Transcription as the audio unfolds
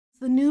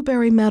The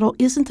Newbery Medal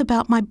isn't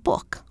about my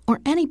book, or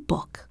any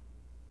book.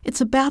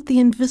 It's about the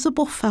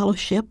invisible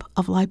fellowship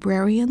of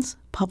librarians,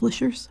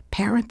 publishers,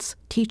 parents,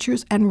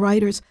 teachers, and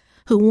writers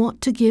who want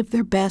to give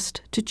their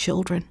best to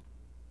children.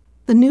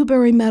 The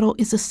Newbery Medal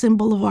is a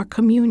symbol of our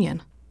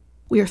communion.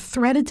 We are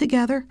threaded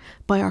together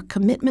by our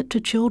commitment to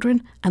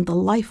children and the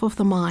life of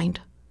the mind.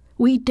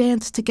 We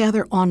dance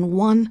together on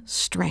one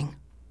string.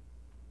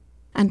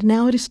 And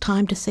now it is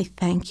time to say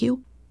thank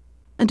you,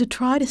 and to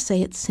try to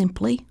say it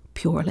simply,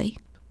 purely.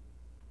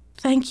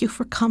 Thank you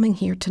for coming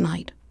here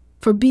tonight,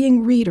 for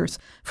being readers,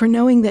 for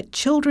knowing that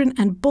children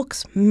and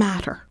books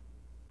matter.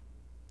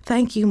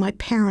 Thank you, my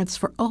parents,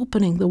 for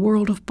opening the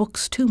world of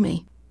books to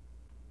me.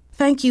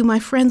 Thank you, my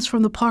friends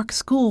from the Park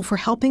School, for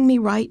helping me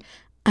write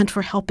and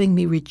for helping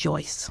me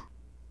rejoice.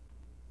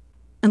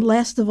 And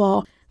last of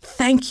all,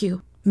 thank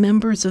you,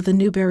 members of the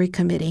Newbery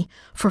Committee,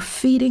 for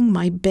feeding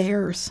my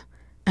bears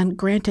and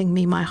granting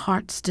me my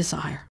heart's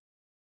desire.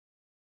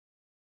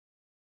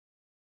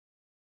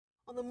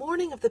 On the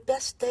morning of the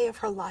best day of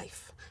her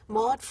life,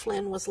 Maud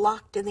Flynn was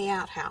locked in the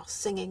outhouse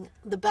singing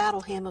the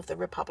Battle Hymn of the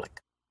Republic.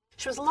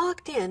 She was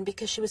locked in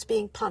because she was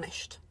being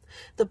punished.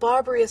 The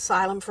Barbary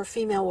Asylum for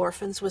female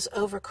orphans was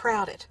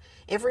overcrowded.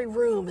 Every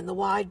room in the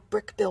wide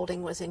brick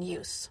building was in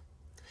use.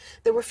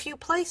 There were few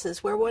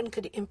places where one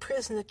could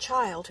imprison a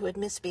child who had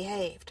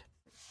misbehaved.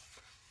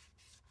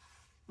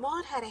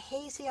 Maud had a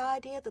hazy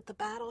idea that the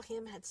battle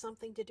hymn had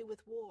something to do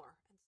with war.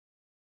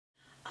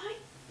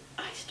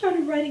 I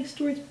started writing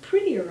stories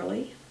pretty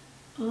early.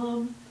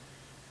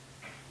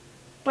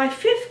 By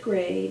 5th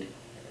grade,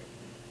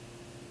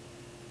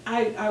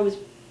 I was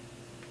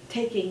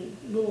taking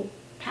little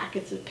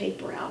packets of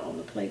paper out on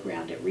the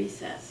playground at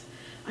recess.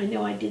 I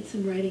know I did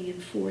some writing in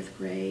 4th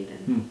grade,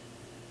 and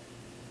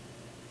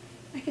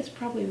I guess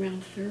probably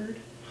around 3rd.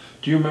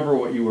 Do you remember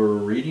what you were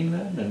reading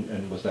then?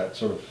 And was that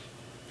sort of...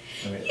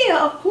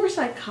 Yeah, of course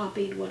I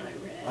copied what I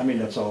read. I mean,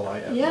 that's all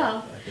I ever...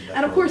 Yeah,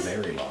 and of course,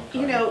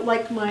 you know,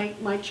 like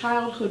my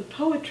childhood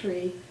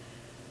poetry,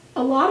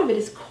 a lot of it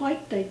is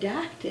quite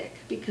didactic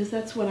because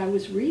that's what I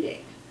was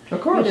reading. Of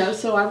course. You know,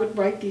 so I would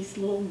write these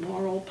little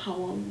moral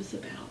poems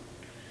about,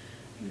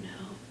 you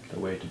know... the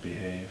way to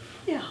behave.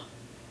 Yeah.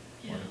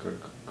 What a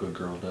good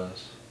girl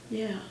does.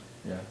 Yeah.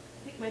 Yeah.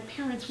 I think my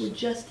parents were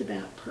just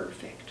about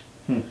perfect.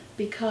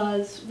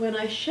 Because when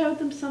I showed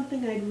them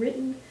something I'd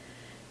written,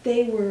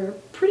 they were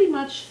pretty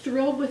much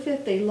thrilled with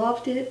it. They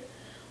loved it.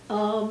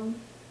 And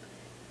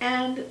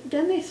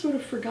then they sort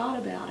of forgot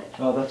about it.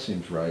 Oh, that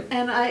seems right.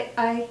 And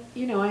I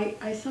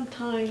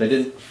sometimes... They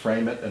didn't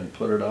frame it and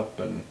put it up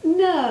and...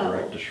 No.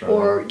 Erect a shrine.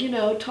 Or, you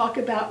know, talk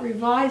about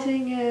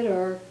revising it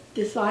or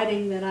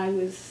deciding that I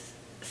was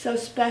so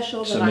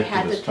special that I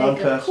had to take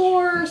a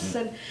course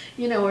and,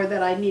 you know, or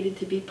that I needed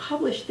to be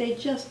published. They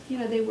just, you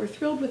know, they were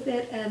thrilled with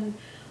it, and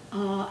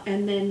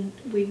then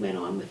we went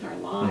on with our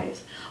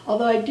lives.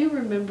 Although I do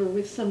remember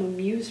with some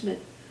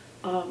amusement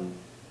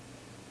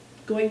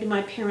going to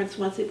my parents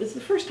once. It was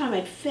the first time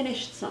I'd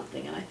finished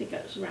something, and I think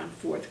it was around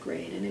 4th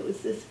grade, and it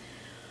was this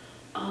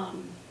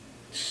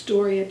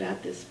story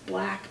about this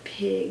black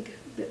pig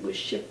that was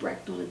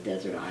shipwrecked on a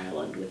desert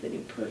island with an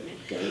impertinent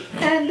goat.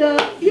 And,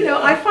 you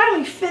know, I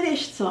finally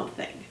finished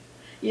something,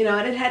 you know,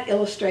 and it had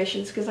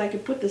illustrations because I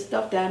could put the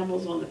stuffed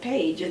animals on the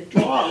page and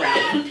draw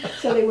around them.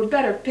 So they were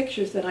better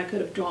pictures than I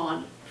could have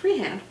drawn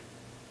freehand.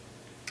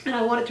 And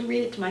I wanted to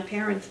read it to my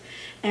parents,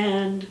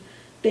 and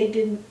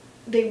they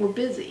were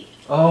busy.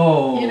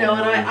 Oh. You know,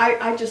 and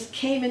I just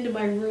came into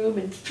my room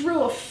and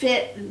threw a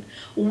fit and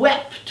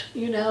wept,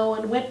 you know,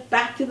 and went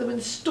back to them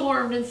and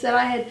stormed and said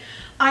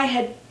I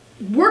had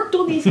worked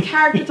on these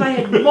characters, I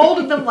had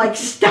molded them like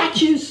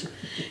statues.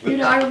 You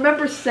know, I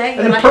remember saying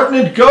an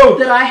impertinent goat.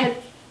 That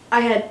I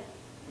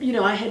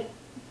had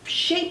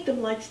shaped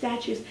them like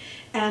statues,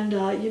 and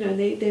you know,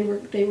 they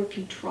were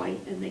contrite,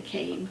 and they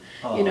came.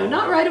 You know,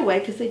 not right away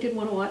because they didn't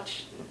want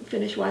to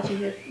finish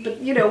watching it, but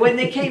you know, when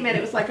they came in,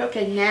 it was like,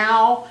 okay,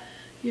 now,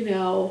 you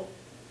know,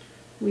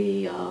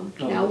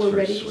 now we're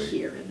ready to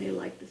hear, and they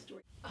liked the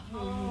story.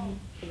 Oh,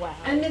 wow.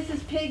 And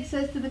Mrs. Pig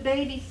says to the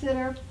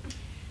babysitter,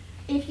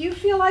 if you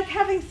feel like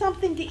having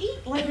something to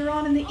eat later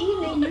on in the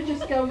evening, you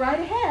just go right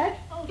ahead.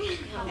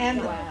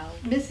 And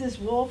Mrs.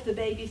 Wolf, the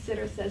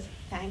babysitter, says,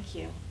 thank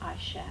you, I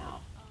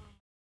shall.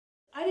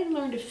 I didn't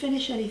learn to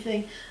finish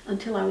anything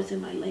until I was in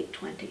my late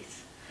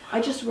 20s. I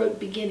just wrote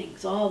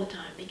beginnings all the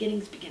time,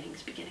 beginnings,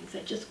 beginnings, beginnings.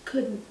 I just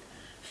couldn't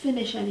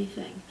finish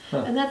anything.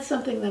 And that's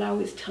something that I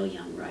always tell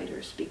young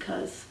writers,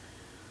 because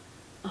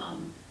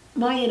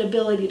my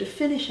inability to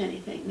finish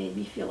anything made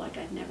me feel like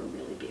I'd never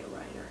really be a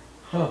writer.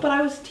 But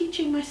I was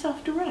teaching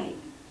myself to write.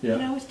 Yeah.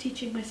 And I was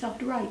teaching myself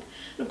to write.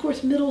 And of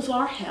course, middles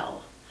are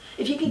hell.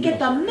 If you can get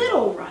the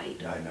middle right,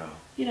 I know.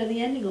 You know,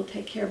 the ending will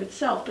take care of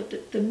itself,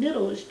 but the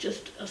middle is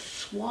just a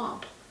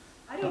swamp.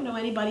 I don't know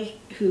anybody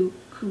who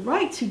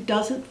writes who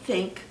doesn't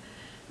think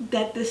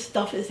that this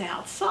stuff is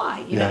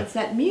outside. You know, it's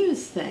that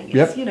muse thing.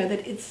 It's, you know,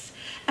 that it's,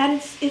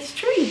 and it's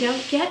true. You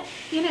don't get,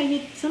 you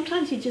know,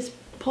 sometimes you just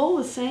pull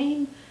the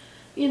same,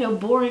 you know,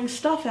 boring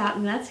stuff out,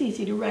 and that's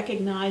easy to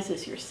recognize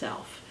as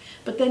yourself.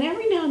 But then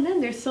every now and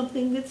then there's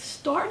something that's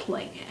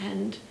startling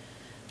and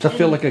Does that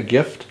feel like a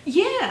gift?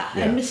 yeah, Yeah.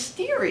 and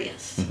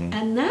mysterious.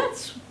 And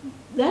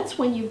that's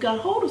when you've got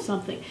hold of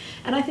something.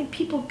 And I think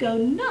people go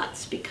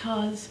nuts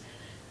because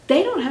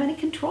they don't have any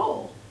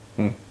control.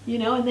 You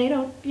know, and they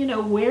don't, you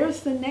know, where's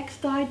the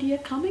next idea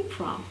coming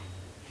from?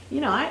 You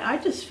know, I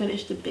just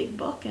finished a big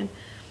book, and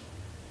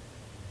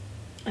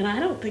I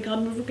don't think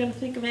I'm ever going to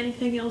think of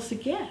anything else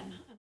again.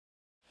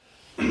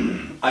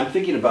 I'm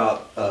thinking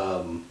about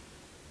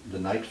the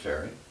night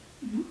ferry,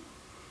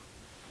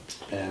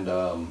 and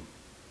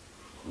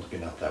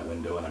looking out that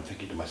window, and I'm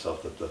thinking to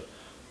myself that the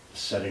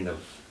setting of,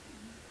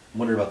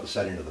 wondering about the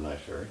setting of the night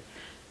ferry.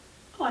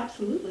 Oh,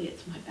 absolutely,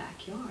 it's my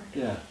backyard.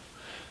 Yeah.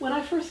 When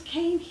I first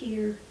came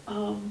here,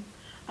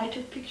 I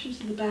took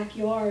pictures of the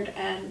backyard,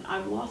 and I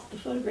lost the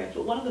photograph,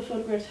 but one of the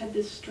photographs had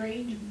this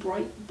strange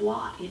bright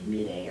blot in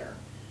midair.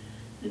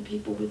 And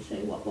people would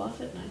say, what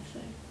was it? And I'd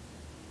say,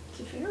 it's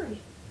a fairy.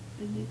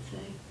 And they'd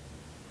say,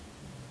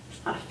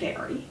 it's not a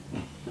fairy.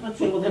 And I'd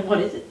say, well, then what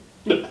is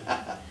it?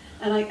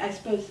 And I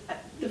suppose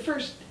the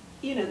first,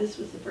 you know, this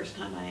was the first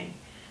time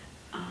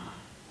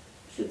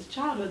since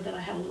childhood that I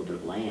had a little bit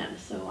of land,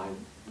 so I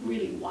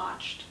really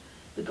watched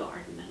the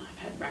garden, and I've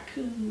had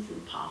raccoons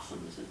and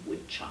possums and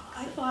woodchucks.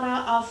 I thought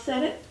I'll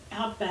set it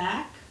out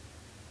back,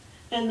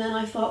 and then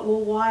I thought,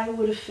 well, why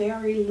would a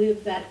fairy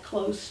live that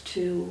close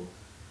to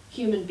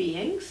human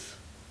beings,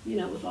 you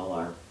know, with all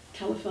our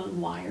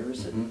telephone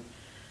wires and,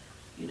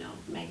 you know,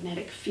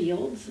 magnetic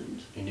fields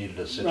and You needed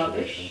a situation.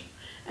 rubbish.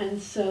 And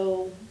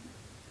so,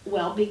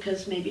 well,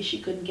 because maybe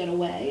she couldn't get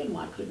away, and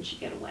why couldn't she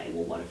get away?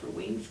 Well, what if her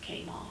wings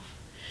came off?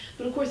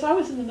 But of course, I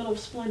was in the middle of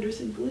splendors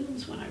and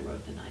glooms when I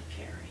wrote The Night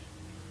Fairy.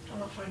 I don't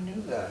know if I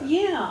knew that.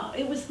 Yeah,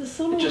 it was the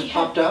summer It just we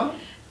popped out?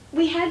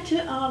 We had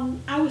to,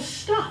 I was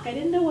stuck. I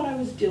didn't know what I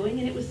was doing,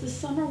 and it was the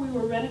summer we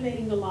were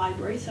renovating the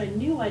library, so I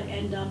knew I'd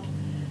end up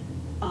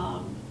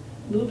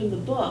moving the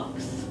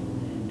books.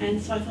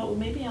 And so I thought, well,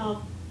 maybe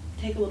I'll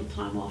take a little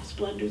time off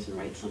Splendors and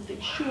write something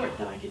short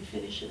that I can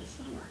finish in the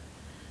summer.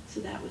 So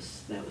that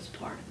was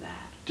part of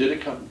that.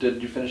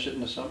 Did you finish it in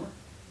the summer?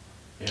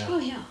 Yeah. Oh,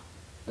 yeah.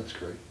 That's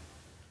great.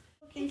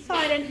 Look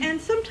inside,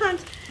 and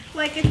sometimes,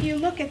 like if you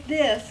look at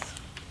this,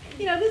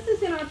 you know, this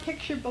is in our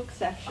picture book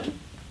section.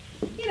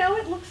 You know,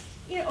 it looks,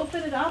 you know,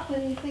 open it up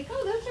and you think,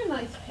 oh, those are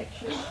nice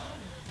pictures.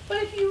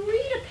 But if you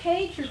read a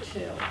page or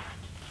two,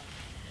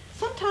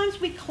 sometimes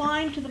we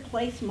climb to the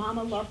place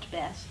Mama loved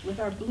best, with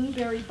our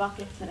blueberry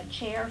buckets and a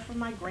chair from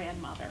my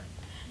grandmother,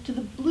 to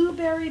the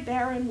blueberry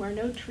barren where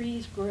no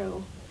trees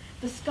grew,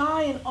 the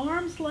sky an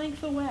arm's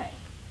length away,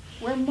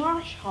 where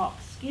marsh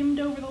hawks skimmed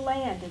over the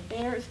land and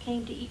bears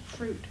came to eat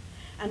fruit,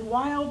 and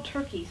wild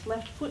turkeys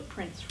left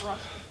footprints for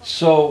us to follow.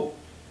 So,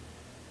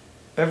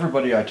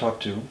 everybody I talk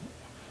to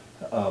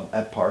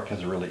at Park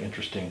has a really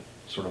interesting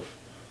sort of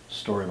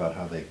story about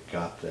how they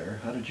got there.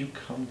 How did you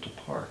come to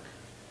Park?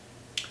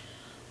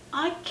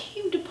 I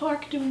came to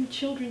Park doing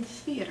children's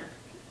theater.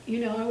 You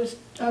know, I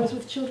was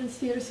with Children's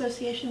Theater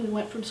Association. We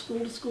went from school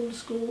to school to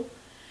school,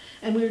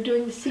 and we were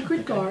doing The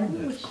Secret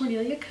Garden with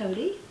Cornelia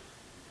Cody.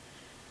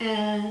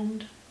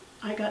 And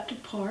I got to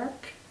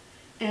Park,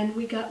 and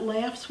we got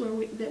laughs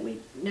that we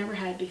never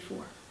had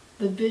before.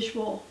 The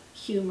visual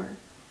humor,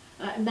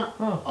 not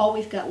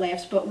always got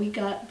laughs, but we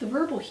got the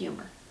verbal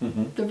humor.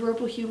 The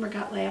verbal humor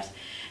got laughs,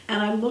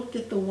 and I looked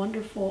at the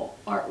wonderful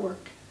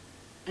artwork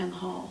in the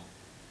hall,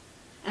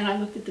 and I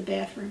looked at the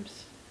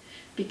bathrooms.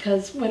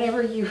 Because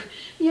whenever you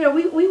know,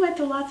 we went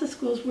to lots of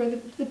schools where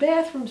the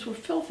bathrooms were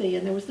filthy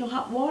and there was no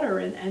hot water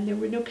and there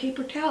were no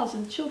paper towels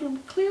and children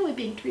were clearly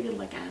being treated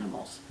like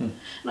animals. And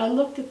I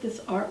looked at this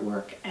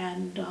artwork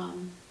and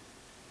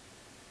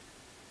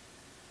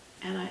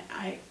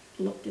I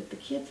looked at the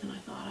kids and I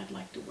thought, I'd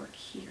like to work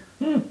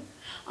here.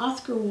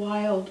 Oscar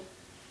Wilde,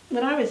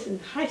 when I was in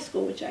high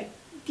school, which I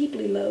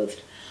deeply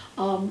loathed,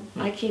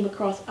 I came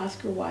across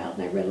Oscar Wilde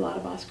and I read a lot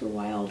of Oscar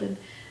Wilde,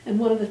 and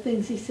one of the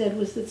things he said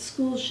was that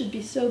schools should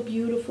be so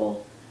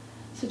beautiful,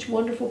 such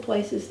wonderful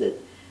places that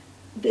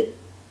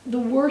the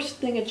worst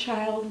thing a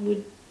child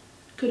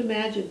could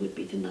imagine would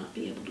be to not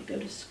be able to go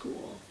to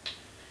school.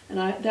 And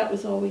that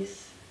was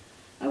always,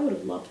 I would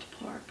have loved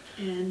Park.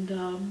 And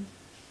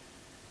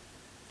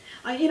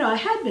I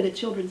had been a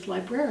children's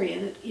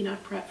librarian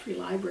at Pratt Free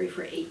Library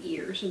for 8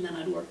 years, and then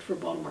I'd worked for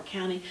Baltimore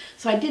County,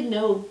 so I did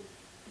know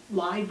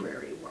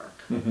library work.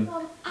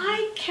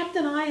 I kept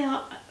an eye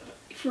out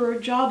for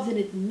jobs in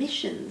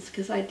admissions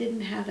because I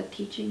didn't have a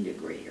teaching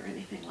degree or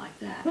anything like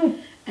that.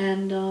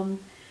 And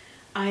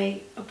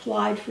I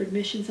applied for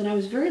admissions, and I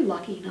was very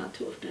lucky not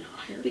to have been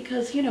hired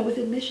because, you know, with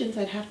admissions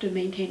I'd have to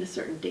maintain a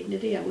certain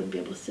dignity. I wouldn't be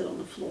able to sit on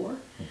the floor.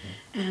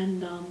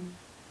 And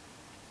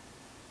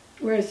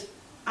whereas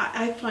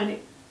I find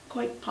it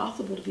quite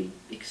possible to be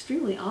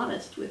extremely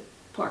honest with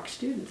Park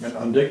students. And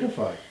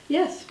undignified.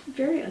 Yes,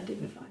 very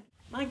undignified.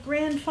 My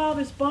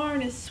grandfather's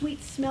barn is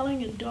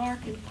sweet-smelling and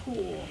dark and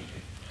cool.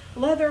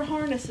 Leather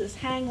harnesses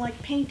hang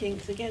like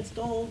paintings against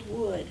old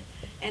wood,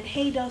 and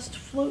hay dust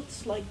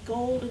floats like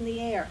gold in the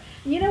air.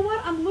 And you know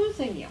what? I'm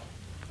losing you.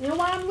 You know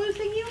why I'm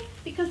losing you?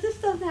 Because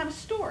this doesn't have a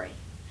story.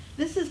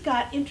 This has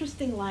got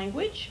interesting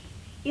language.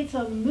 It's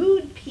a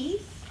mood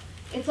piece.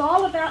 It's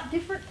all about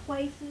different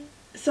places.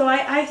 So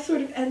I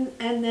sort of, and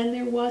then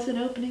there was an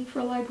opening for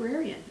a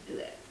librarian.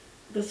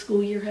 The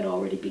school year had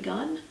already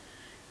begun,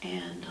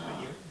 and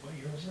What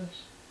year was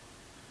this?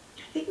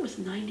 I think it was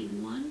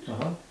 91.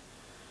 Uh-huh.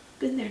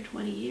 Been there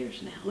 20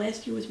 years now.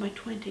 Last year was my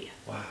 20th.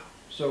 Wow.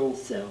 So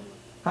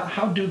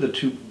how do the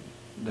two,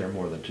 there are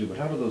more than two, but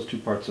how do those two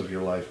parts of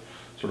your life,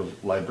 sort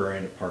of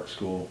librarian at Park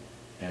School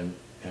and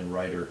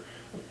writer,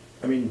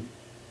 I mean,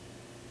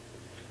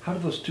 how do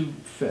those two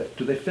fit?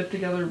 Do they fit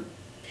together?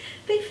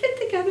 They fit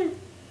together.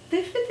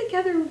 They fit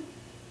together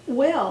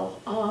well.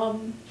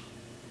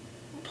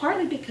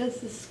 Partly because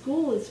the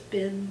school has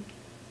been,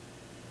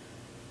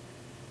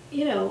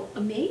 you know,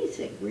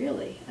 amazing,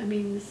 really. I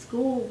mean, the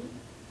school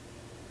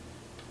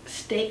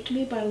staked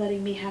me by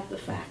letting me have the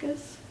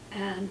FACAs,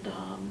 and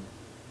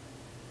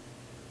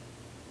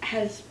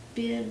has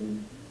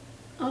been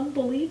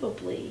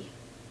unbelievably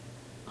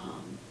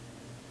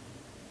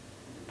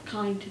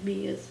kind to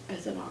me as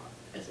a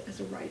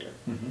writer.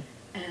 Mm-hmm.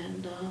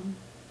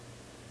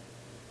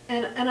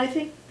 And I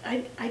think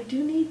I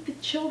do need the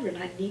children.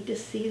 I need to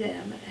see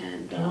them,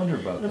 and I wonder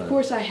about and of that.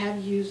 course I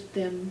have used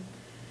them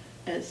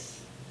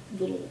as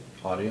little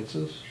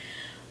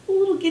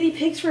guinea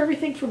pigs for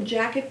everything from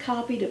jacket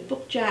copy to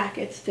book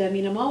jackets. I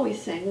mean, I'm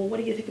always saying, well, what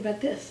do you think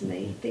about this?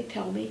 And they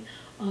tell me.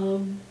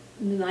 The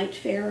Night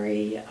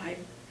Fairy.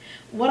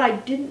 What I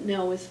didn't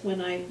know is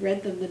when I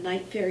read them, The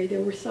Night Fairy,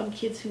 there were some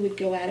kids who would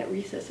go out at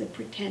recess and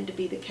pretend to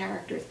be the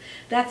characters.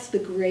 That's the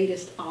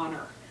greatest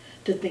honor.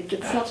 To think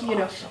that some, you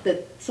know,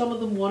 that some of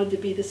them wanted to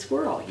be the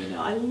squirrel. You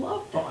know, I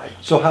love that.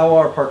 So how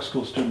are Park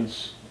School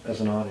students as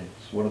an audience?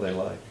 What are they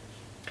like?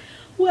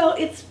 Well,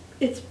 it's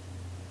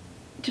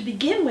to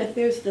begin with.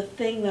 There's the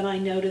thing that I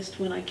noticed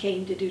when I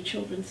came to do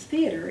children's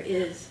theater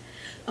is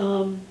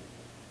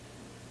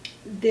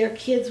they're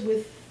kids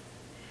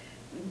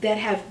that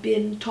have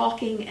been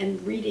talking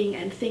and reading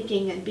and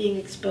thinking and being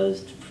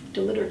exposed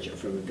to literature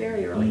from a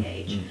very early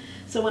age.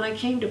 So when I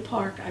came to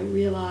Park, I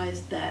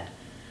realized that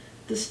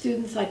the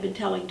students I'd been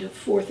telling to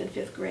 4th and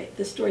 5th grade,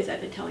 the stories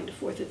I'd been telling to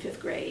 4th and 5th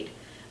grade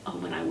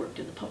when I worked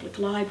in the public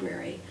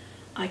library,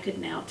 I could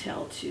now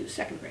tell to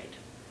 2nd grade.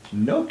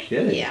 No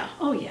kidding. Yeah,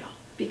 oh yeah,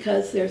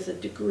 because there's a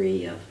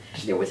degree of,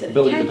 there was an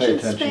Ability to pay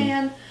attention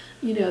span,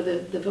 you know,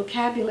 the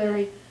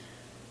vocabulary,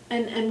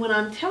 and when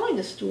I'm telling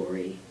a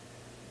story,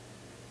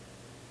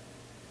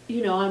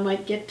 you know, I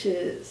might get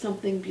to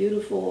something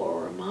beautiful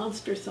or a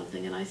monster or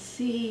something, and I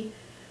see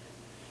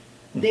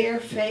their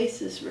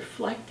faces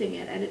reflecting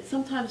it, and it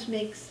sometimes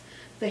makes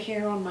the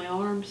hair on my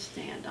arms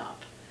stand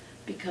up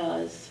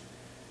because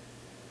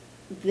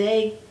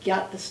they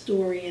got the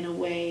story in a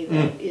way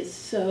that is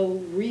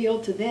so real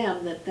to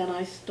them that then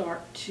I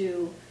start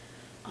to,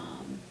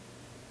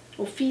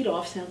 well, feed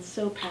off sounds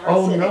so parasitic.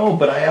 Oh no,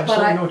 but I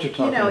absolutely know what you're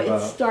talking about. You know,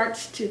 it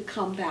starts to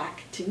come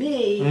back to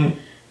me,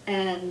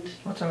 and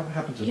that's how it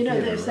happens in you know,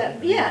 theater, there's right?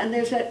 that, yeah, and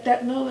there's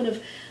that moment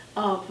of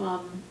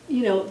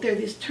you know, there are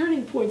these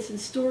turning points in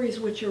stories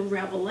which are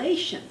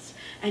revelations,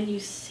 and you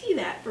see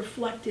that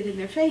reflected in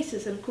their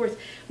faces. And of course,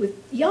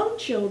 with young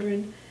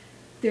children,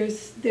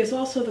 there's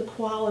also the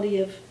quality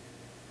of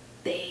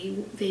they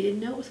didn't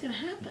know it was going to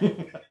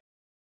happen.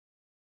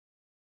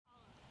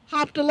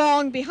 Hopped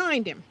along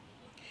behind him,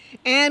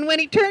 and when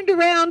he turned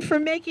around for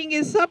making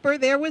his supper,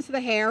 there was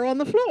the hare on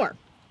the floor.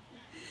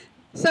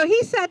 So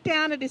he sat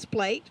down at his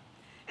plate,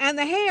 and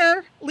the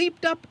hare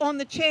leaped up on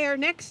the chair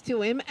next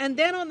to him and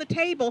then on the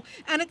table,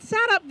 and it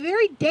sat up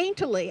very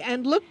daintily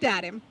and looked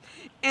at him.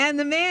 And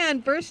the man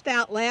burst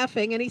out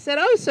laughing, and he said,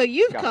 "Oh, so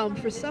you've come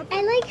for supper."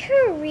 I like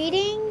her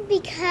reading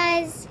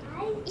because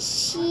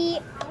she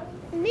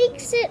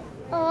makes it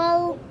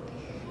all,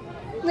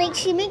 like,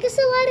 she makes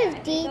a lot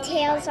of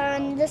details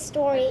on the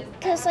story.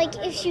 Because, like,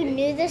 if you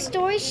knew the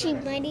story, she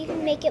might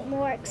even make it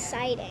more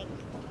exciting.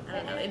 I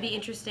don't know, it'd be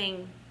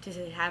interesting to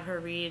have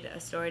her read a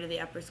story to the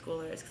upper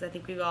schoolers, because I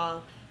think we've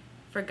all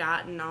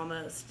forgotten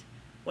almost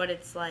what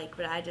it's like,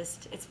 but I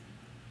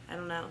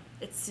don't know,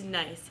 it's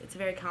nice. It's a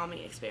very calming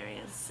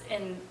experience.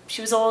 And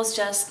she was always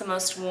just the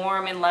most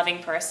warm and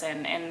loving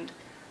person, and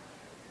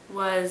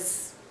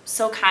was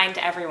so kind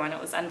to everyone.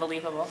 It was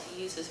unbelievable.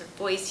 She uses her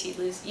voice, she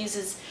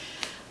uses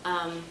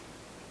kind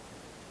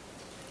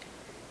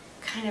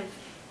of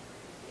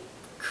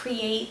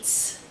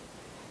creates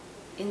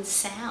in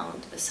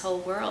sound this whole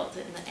world,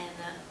 and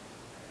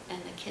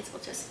the kids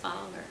will just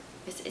follow her.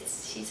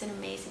 She's an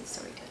amazing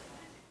storyteller.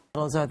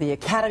 Those are the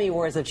Academy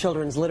Awards of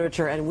Children's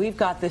Literature, and we've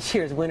got this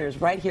year's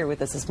winners right here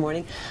with us this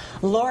morning.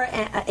 Laura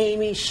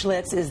Amy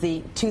Schlitz is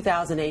the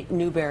 2008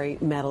 Newbery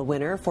Medal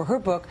winner for her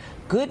book,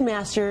 Good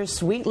Masters,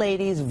 Sweet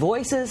Ladies,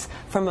 Voices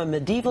from a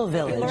Medieval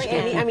Village. Laura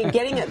Amy, I mean,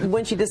 getting it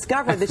when she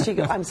discovered that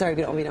she, I'm sorry if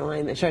you don't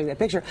mind showing that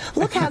picture.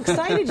 Look how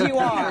excited you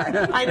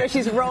are. I know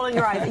she's rolling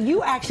her eyes.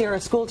 You actually are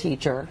a school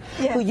teacher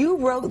who you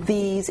wrote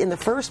these in the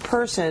first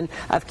person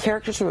of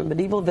characters from a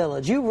medieval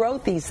village. You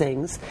wrote these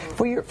things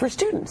for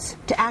students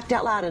to act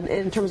out loud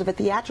in terms of a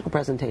theatrical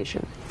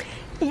presentation.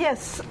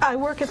 Yes, I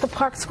work at the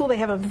Park School. They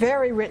have a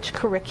very rich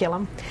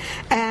curriculum.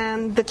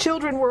 And the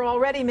children were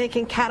already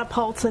making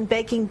catapults and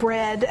baking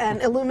bread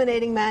and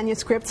illuminating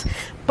manuscripts,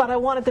 but I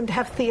wanted them to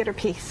have theater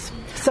piece.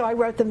 So I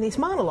wrote them these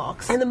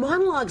monologues. And the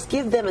monologues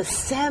give them a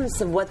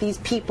sense of what these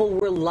people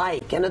were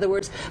like. In other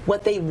words,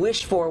 what they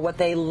wished for, what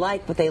they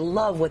liked, what they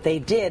loved, what they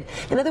did.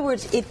 In other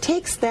words, it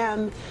takes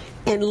them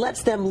and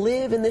lets them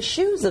live in the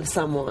shoes of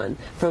someone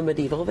from a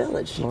medieval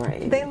village, Laura.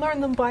 They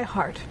learn them by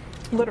heart.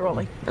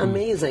 Literally.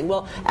 Amazing.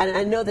 Well, and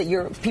I know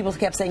that people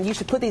kept saying, you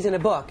should put these in a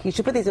book. You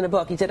should put these in a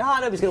book. You said, oh,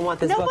 nobody's going to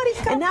want this book.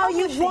 And now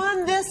you've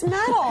won this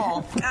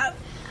medal.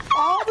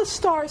 All the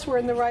stars were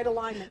in the right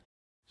alignment.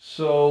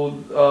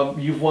 So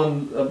you've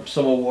won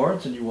some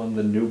awards, and you won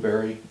the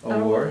Newbery Award.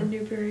 I won the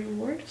Newbery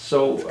Award.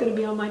 So it's going to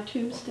be on my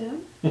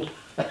tombstone.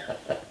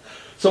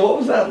 So what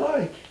was that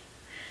like?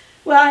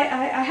 Well,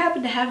 I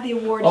happen to have the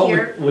award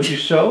here. Would you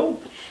show?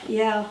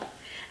 Yeah.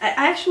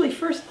 Actually,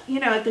 first,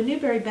 at the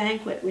Newbery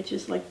banquet, which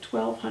is like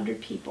 1,200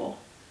 people,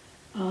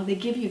 they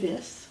give you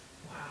this,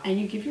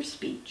 and you give your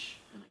speech.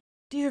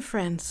 Dear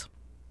friends,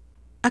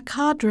 a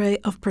cadre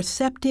of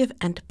perceptive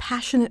and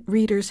passionate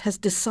readers has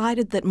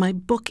decided that my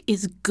book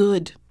is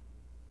good.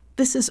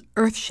 This is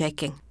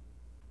earth-shaking.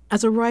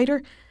 As a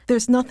writer,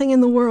 there's nothing in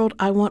the world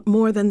I want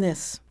more than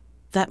this,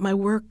 that my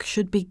work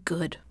should be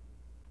good.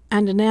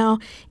 And now,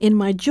 in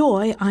my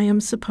joy, I am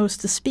supposed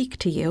to speak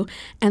to you,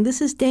 and this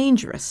is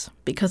dangerous,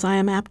 because I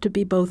am apt to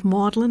be both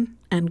maudlin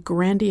and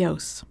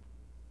grandiose.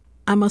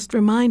 I must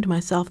remind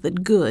myself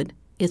that good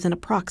is an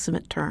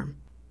approximate term.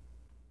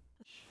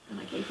 And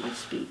I gave my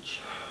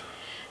speech.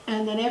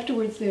 And then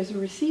afterwards there's a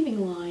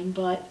receiving line,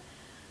 but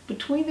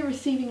between the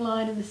receiving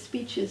line and the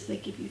speeches, they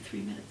give you 3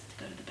 minutes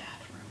to go to the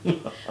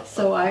bathroom.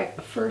 So I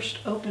first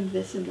opened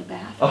this in the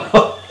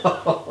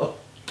bathroom.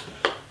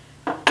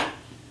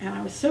 And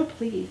I was so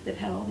pleased it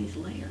had all these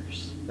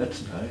layers.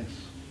 That's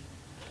nice.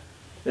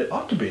 It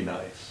ought to be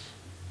nice.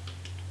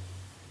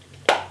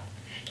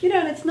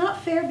 And it's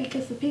not fair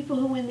because the people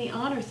who win the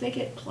honors, they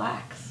get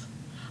plaques.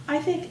 I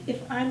think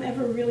if I'm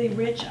ever really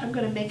rich, I'm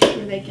going to make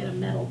sure they get a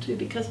medal too,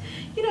 because,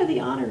 the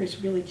honor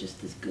is really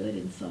just as good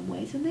in some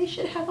ways, and they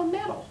should have a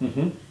medal.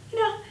 Mm-hmm.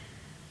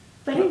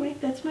 But anyway,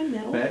 that's my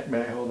medal.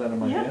 May I hold that in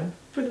my hand?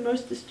 For the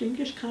most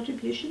distinguished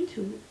contribution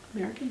to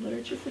American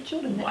literature for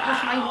children. That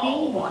has my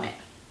name on it.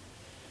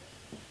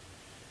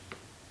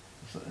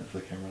 Is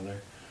the camera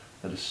there?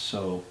 That is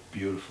so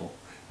beautiful.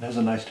 It has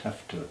a nice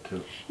heft to it,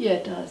 too. Yeah,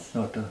 it does.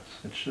 No, it does.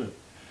 It should.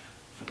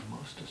 For the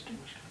most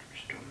distinguished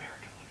contribution to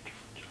American literature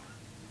for children.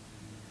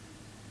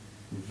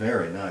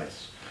 Very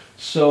nice.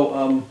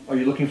 So, are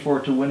you looking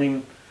forward to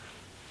winning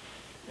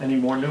any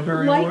more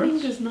Newbery Awards? Lightning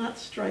does not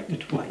strike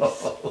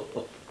twice.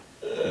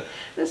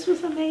 This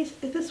was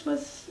amazing. This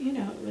was,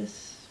 it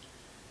was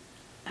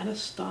an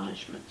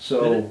astonishment.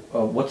 So,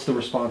 what's the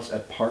response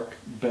at Park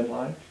been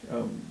like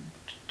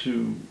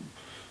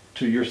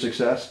to your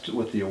success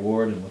with the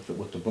award and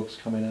with the books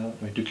coming out?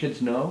 I mean, do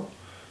kids know?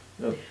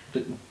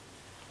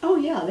 Oh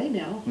yeah, they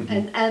know.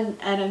 Mm-hmm. And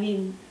I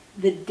mean,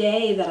 the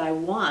day that I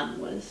won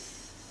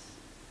was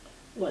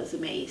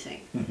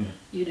amazing. Mm-hmm.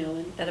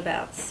 And at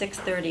about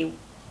 6:30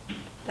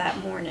 that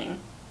morning,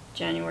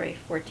 January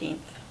 14th,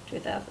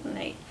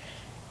 2008,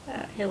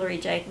 Hillary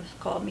Jacobs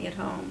called me at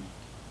home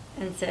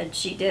and said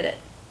she did it.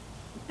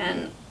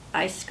 And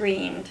I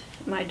screamed.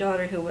 My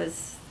daughter, who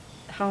was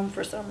home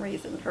for some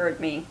reason, heard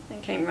me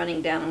and came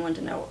running down and wanted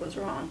to know what was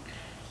wrong.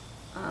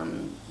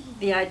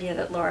 The idea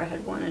that Laura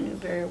had won a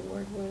Newbery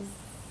Award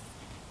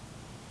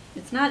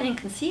it's not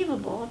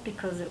inconceivable,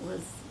 because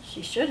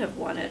she should have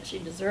won it, she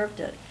deserved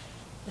it.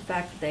 The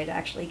fact that they'd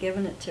actually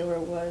given it to her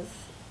was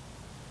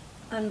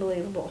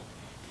unbelievable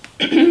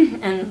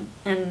and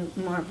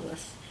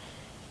marvelous.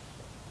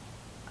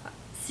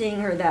 Seeing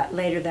her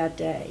later that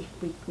day,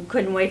 we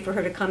couldn't wait for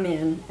her to come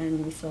in,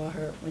 and we saw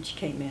her when she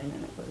came in,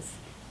 and it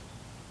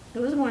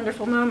was a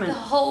wonderful moment. The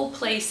whole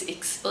place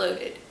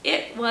exploded.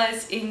 It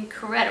was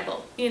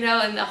incredible,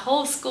 and the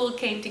whole school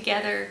came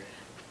together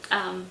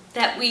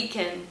that week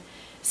and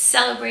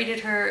celebrated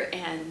her,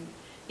 and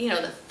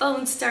the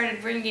phone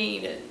started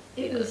ringing, and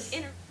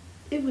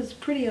it was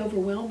pretty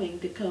overwhelming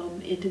to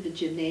come into the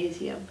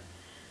gymnasium,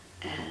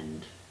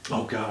 and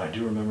oh God, I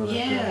do remember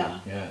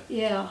that day.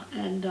 Yeah,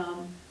 and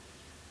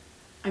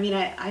I mean,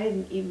 I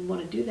didn't even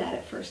want to do that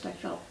at first.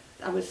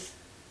 I was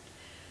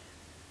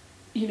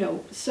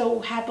so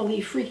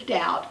happily freaked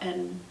out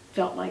and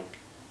felt like,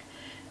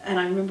 and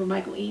I remember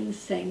Michael Eames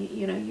saying,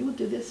 you will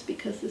do this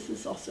because this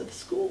is also the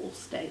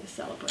school's day to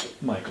celebrate.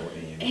 Michael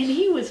Eames. And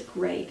he was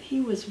great.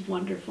 He was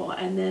wonderful.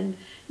 And then,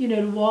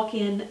 to walk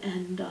in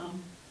and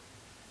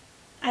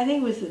I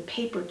think it was the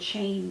paper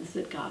chains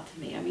that got to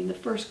me. I mean, the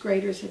first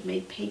graders had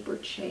made paper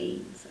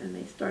chains, and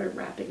they started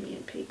wrapping me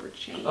in paper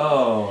chains.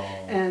 Oh.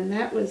 And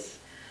that was,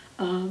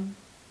 and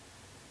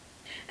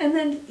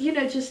then,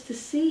 just to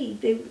see,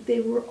 they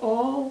were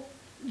all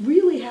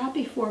really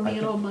happy for me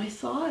and on my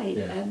side.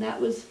 Yeah. And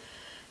that was,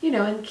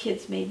 and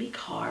kids made me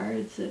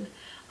cards. And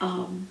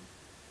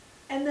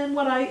then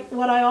what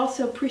I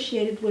also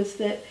appreciated was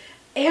that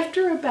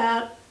after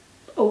about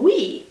a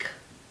week,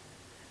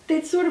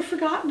 they'd sort of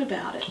forgotten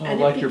about it. Oh, And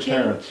like it your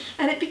became, parents.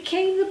 And it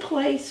became the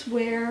place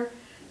where,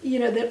 you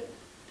know, that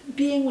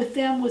being with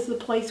them was the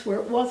place where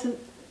it wasn't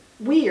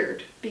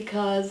weird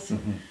because,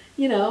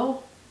 you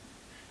know,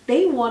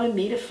 they wanted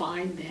me to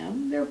find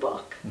them their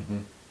book.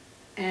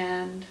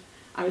 And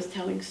I was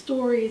telling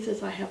stories,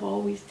 as I have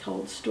always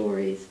told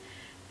stories,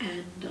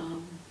 and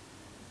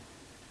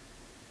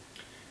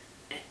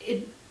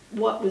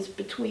what is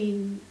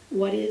between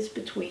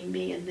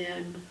me and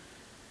them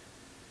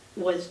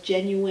was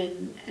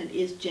genuine and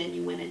is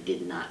genuine and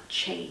did not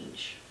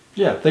change.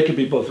 Yeah, they could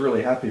be both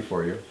really happy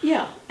for you.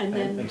 Yeah,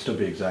 and still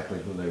be exactly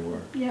who they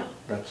were. Yeah.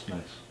 That's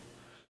nice.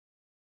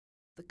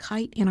 The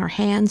kite in our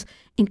hands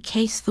in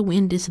case the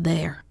wind is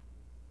there.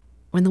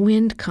 When the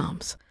wind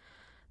comes,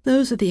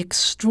 those are the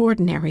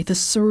extraordinary, the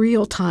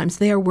surreal times.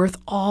 They are worth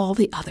all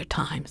the other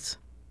times.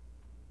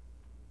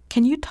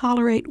 Can you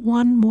tolerate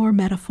one more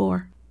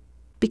metaphor?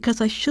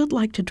 Because I should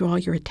like to draw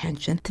your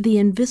attention to the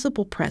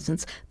invisible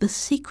presence, the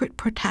secret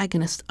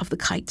protagonist of the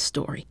kite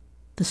story,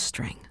 the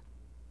string.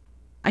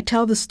 I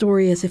tell the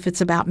story as if it's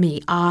about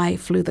me. I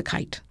flew the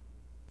kite.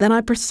 Then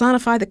I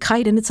personify the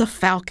kite and it's a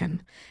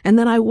falcon. And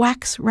then I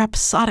wax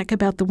rhapsodic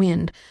about the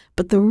wind.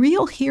 But the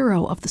real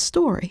hero of the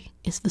story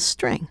is the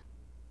string,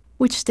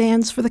 which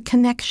stands for the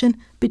connection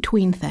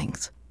between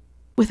things.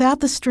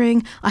 Without the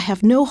string, I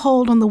have no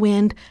hold on the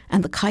wind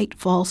and the kite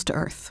falls to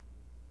earth.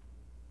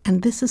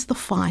 And this is the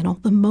final,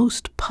 the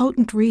most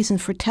potent reason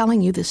for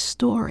telling you this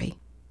story.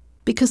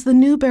 Because the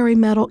Newbery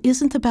Medal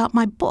isn't about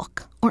my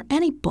book or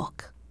any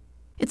book.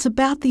 It's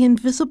about the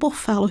invisible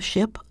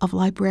fellowship of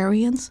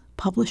librarians,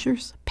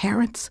 publishers,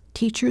 parents,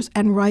 teachers,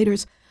 and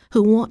writers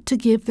who want to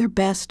give their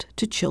best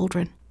to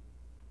children.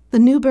 The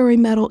Newbery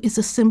Medal is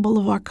a symbol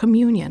of our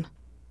communion.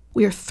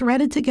 We are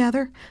threaded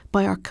together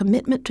by our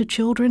commitment to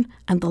children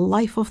and the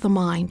life of the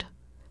mind.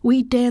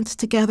 We dance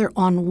together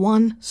on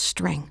one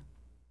string.